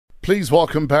Please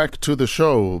welcome back to the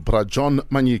show, John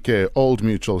Manyike, Old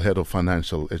Mutual Head of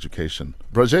Financial Education.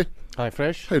 Braje? Hi,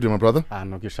 Fresh. How you doing, my brother?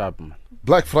 No, sharp, man.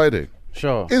 Black Friday.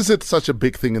 Sure. Is it such a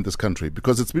big thing in this country?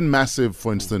 Because it's been massive,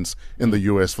 for instance, in the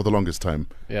US for the longest time.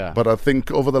 Yeah. But I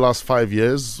think over the last 5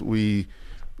 years, we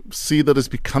see that it's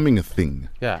becoming a thing.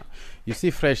 Yeah. You see,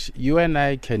 Fresh, you and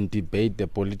I can debate the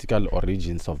political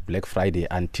origins of Black Friday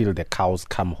until the cows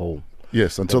come home.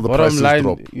 Yes, until the bottom prices line,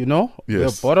 drop. You know,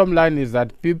 Yes. The bottom line is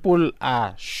that people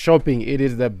are shopping. It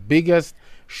is the biggest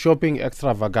shopping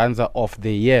extravaganza of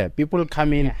the year. People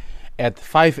come in at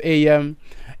 5 a.m.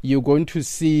 You're going to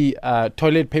see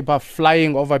toilet paper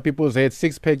flying over people's heads,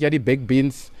 six-pack, yadi baked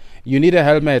beans. You need a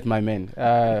helmet, my man.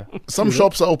 Some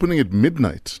shops are opening at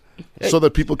midnight so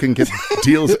that people can get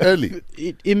deals early.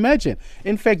 Imagine.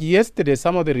 In fact, yesterday,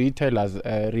 some of the retailers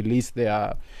released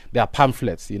their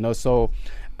pamphlets, you know, so...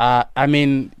 I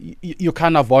mean, you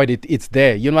can't avoid it. It's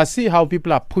there. You know, I see how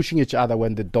people are pushing each other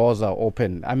when the doors are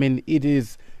open. I mean, it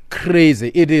is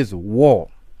crazy. It is war.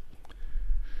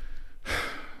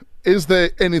 Is there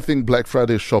anything Black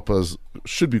Friday shoppers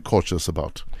should be cautious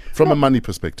about from a money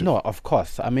perspective? No, of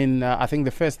course. I mean, I think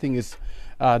the first thing is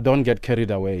don't get carried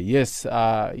away. Yes,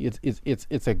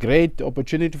 it's a great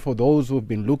opportunity for those who've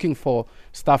been looking for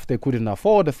stuff they couldn't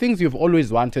afford, the things you've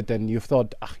always wanted and you've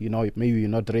thought, you know, maybe you're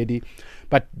not ready.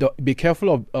 But be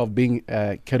careful of being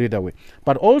carried away.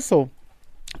 But also,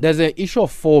 there's an issue of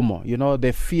FOMO, you know,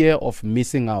 the fear of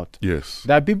missing out. Yes.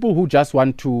 There are people who just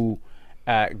want to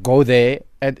go there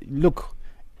and look.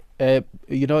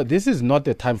 You know, this is not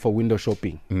the time for window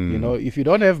shopping. You know, if you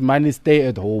don't have money, stay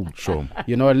at home. Sure.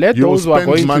 You know, let those who are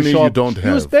going to shop. You don't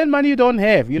have. You spend money you don't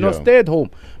have. You know, stay at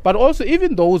home. But also,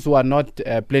 even those who are not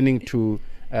planning to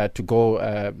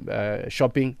go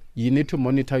shopping, you need to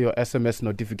monitor your SMS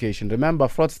notification. Remember,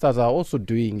 fraudsters are also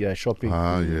doing shopping.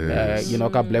 Yes. You know,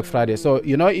 Black Friday. So,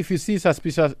 you know, if you see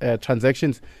suspicious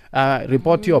transactions,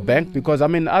 report to your bank because, I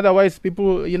mean, otherwise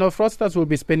people, you know, fraudsters will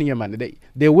be spending your money.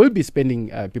 They will be spending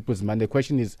people's money. The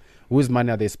question is, whose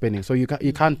money are they spending? So you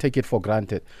can't take it for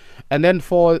granted. And then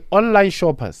for online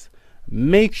shoppers,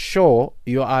 make sure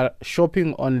you are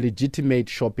shopping on legitimate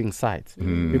shopping sites.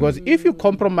 Because if you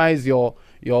compromise your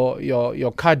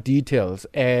card details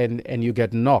and you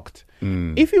get knocked,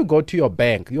 if you go to your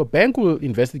bank will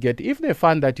investigate. If they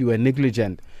find that you were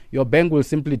negligent, your bank will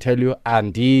simply tell you,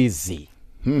 and easy.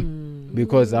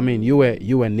 Because, I mean, you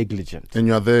were negligent. And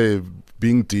you're there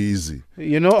being dizzy.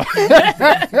 You know?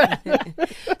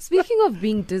 Speaking of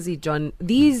being dizzy, John,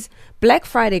 these Black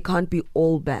Friday can't be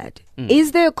all bad.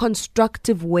 Is there a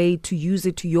constructive way to use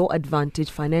it to your advantage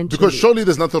financially? Because surely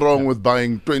there's nothing wrong with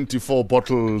buying 24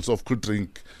 bottles of good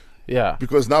drink. Yeah.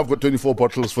 Because now I've got 24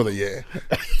 bottles for the year.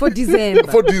 For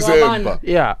December. For December.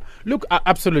 Yeah. Look,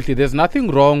 absolutely. There's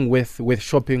nothing wrong with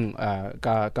shopping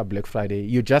Black Friday.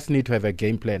 You just need to have a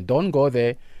game plan. Don't go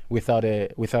there without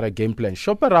a game plan.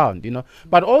 Shop around, you know.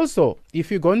 But also, if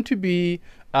you're going to be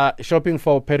shopping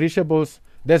for perishables,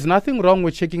 there's nothing wrong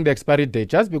with checking the expiry date.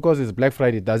 Just because it's Black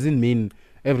Friday doesn't mean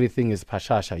everything is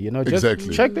pashasha, you know. Just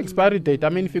check the expiry date. I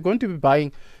mean, if you're going to be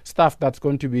buying stuff that's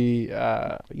going to be,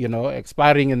 you know,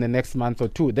 expiring in the next month or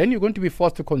two, then you're going to be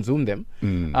forced to consume them,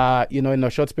 you know, in a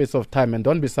short space of time. And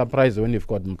don't be surprised when you've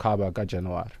got Mkaba ka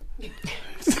January.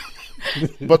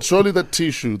 But surely that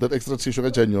extra tissue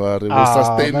in January will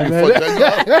sustain you for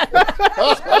January.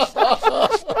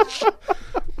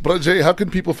 Braje, how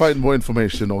can people find more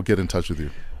information or get in touch with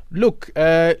you? Look,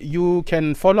 you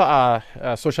can follow our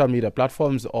social media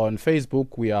platforms. On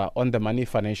Facebook, we are On The Money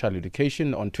Financial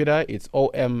Education. On Twitter, it's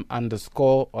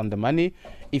OM_On The Money.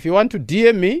 If you want to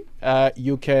DM me,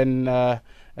 you can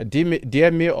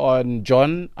DM me on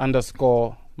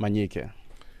John_Manyike.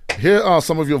 Here are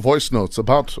some of your voice notes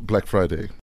about Black Friday.